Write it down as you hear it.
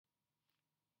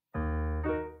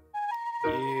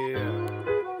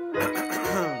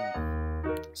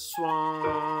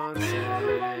Swanson.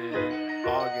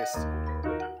 August.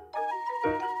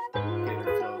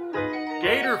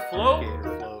 Gator float.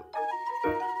 Gator float.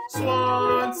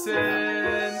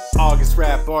 Swanson. August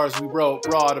rap bars we wrote,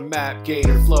 brought a map,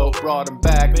 Gator float, brought him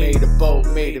back, made a boat,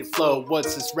 made it float.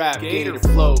 What's this rap? Gator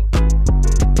float.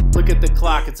 Look at the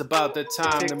clock, it's about the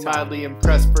time to mildly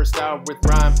impress. First hour with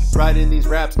rhyme, writing these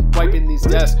raps, wiping these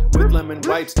desks with lemon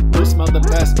wipes. Those smell the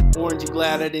best. Orange, you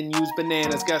glad I didn't use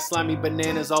bananas. Got slimy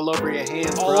bananas all over your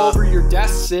hands, all over your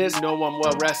desk, sis. You know I'm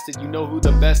well rested. You know who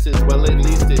the best is. Well, at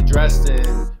least it dressed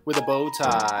in with a bow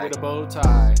tie. With a bow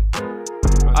tie.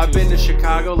 I've been to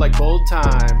Chicago like both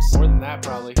times. More than that,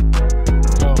 probably.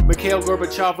 Mikhail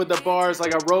Gorbachev with the bars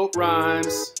like I wrote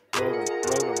rhymes. Wrote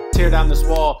them. Tear down this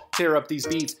wall, tear up these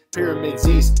beats, pyramids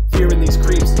east, fearing these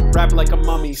creeps, rap like a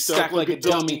mummy, stack like a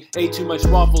dummy, ate too much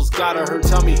waffles, got a hurt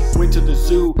tummy, went to the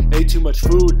zoo, ate too much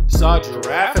food, saw a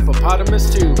giraffe,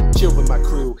 hippopotamus too, chilled with my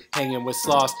crew, hanging with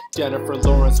Sloss, Jennifer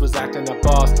Lawrence was acting a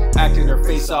boss, acting her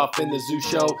face off in the zoo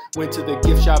show, went to the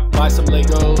gift shop, buy some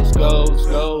Legos, goes,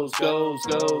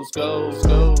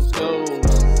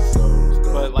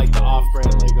 but like the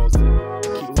off-brand Legos that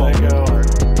keep Lego.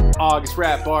 August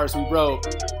rap bars we wrote,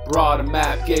 brought a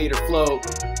map, Gator float,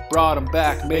 brought him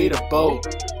back, made a boat,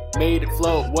 made it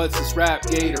float. What's this rap?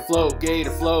 Gator float, Gator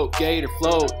float, Gator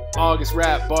float. August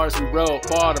rap bars we wrote,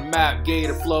 brought a map,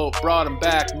 Gator float, brought him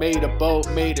back, made a boat,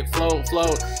 made it float.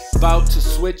 About to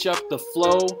switch up the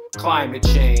flow, climate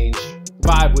change.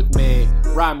 Vibe with me,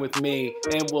 rhyme with me,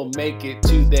 and we'll make it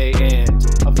to the end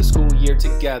of the school year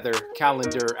together.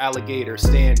 Calendar, alligator,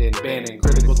 standing, banning,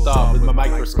 critical thought with my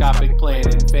microscopic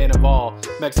planning. Fan of all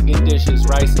Mexican dishes,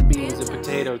 rice and beans and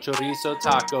potato, chorizo,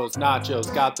 tacos,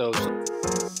 nachos, got those.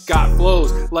 Got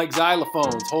flows like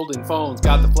xylophones, holding phones,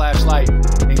 got the flashlight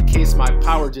in case my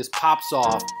power just pops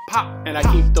off. Pop, and I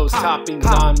keep those toppings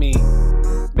on me.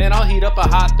 Man, I'll heat up a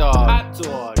hot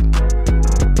dog.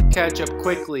 Catch up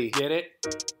quickly, get it?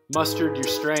 Mustard your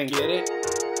strength, get it?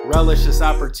 Relish this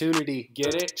opportunity,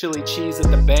 get it? Chili cheese at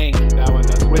the bank, that one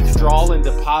doesn't. Withdrawal and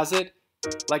deposit,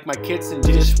 like my kitchen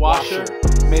dishwasher.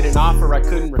 Made an offer I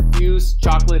couldn't refuse,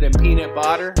 chocolate and peanut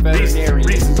butter.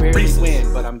 Veterinarian, barely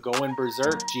win, but I'm going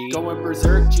berserk, G. Going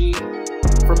berserk, G.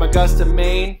 From Augusta,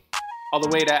 Maine, all the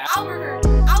way to Albert.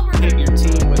 Hit your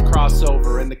team with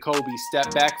crossover and the Kobe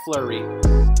step back flurry.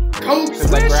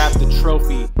 Cause I grabbed the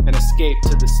trophy and escaped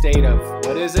to the state of,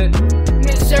 what is it?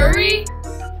 Missouri?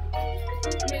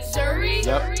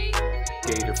 Yep.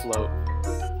 Gator float.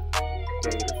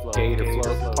 Gator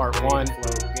float. Part 1.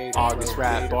 August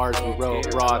rap bars we wrote,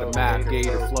 brought a map,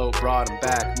 Gator float, brought him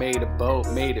back, made a boat,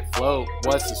 made it float.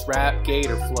 What's this rap?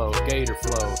 Gator float, Gator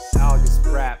float. August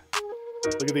rap.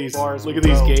 Look at these bars. Look at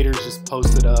these gators just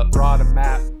posted up. Brought a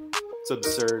map. It's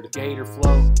absurd. Gator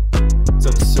float. It's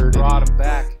absurd. Brought him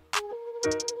back.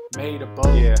 Made a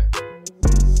boat. Yeah.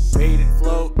 Made it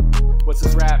float. What's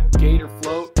this rap? Gator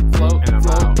float, float, and I'm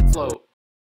out. Float.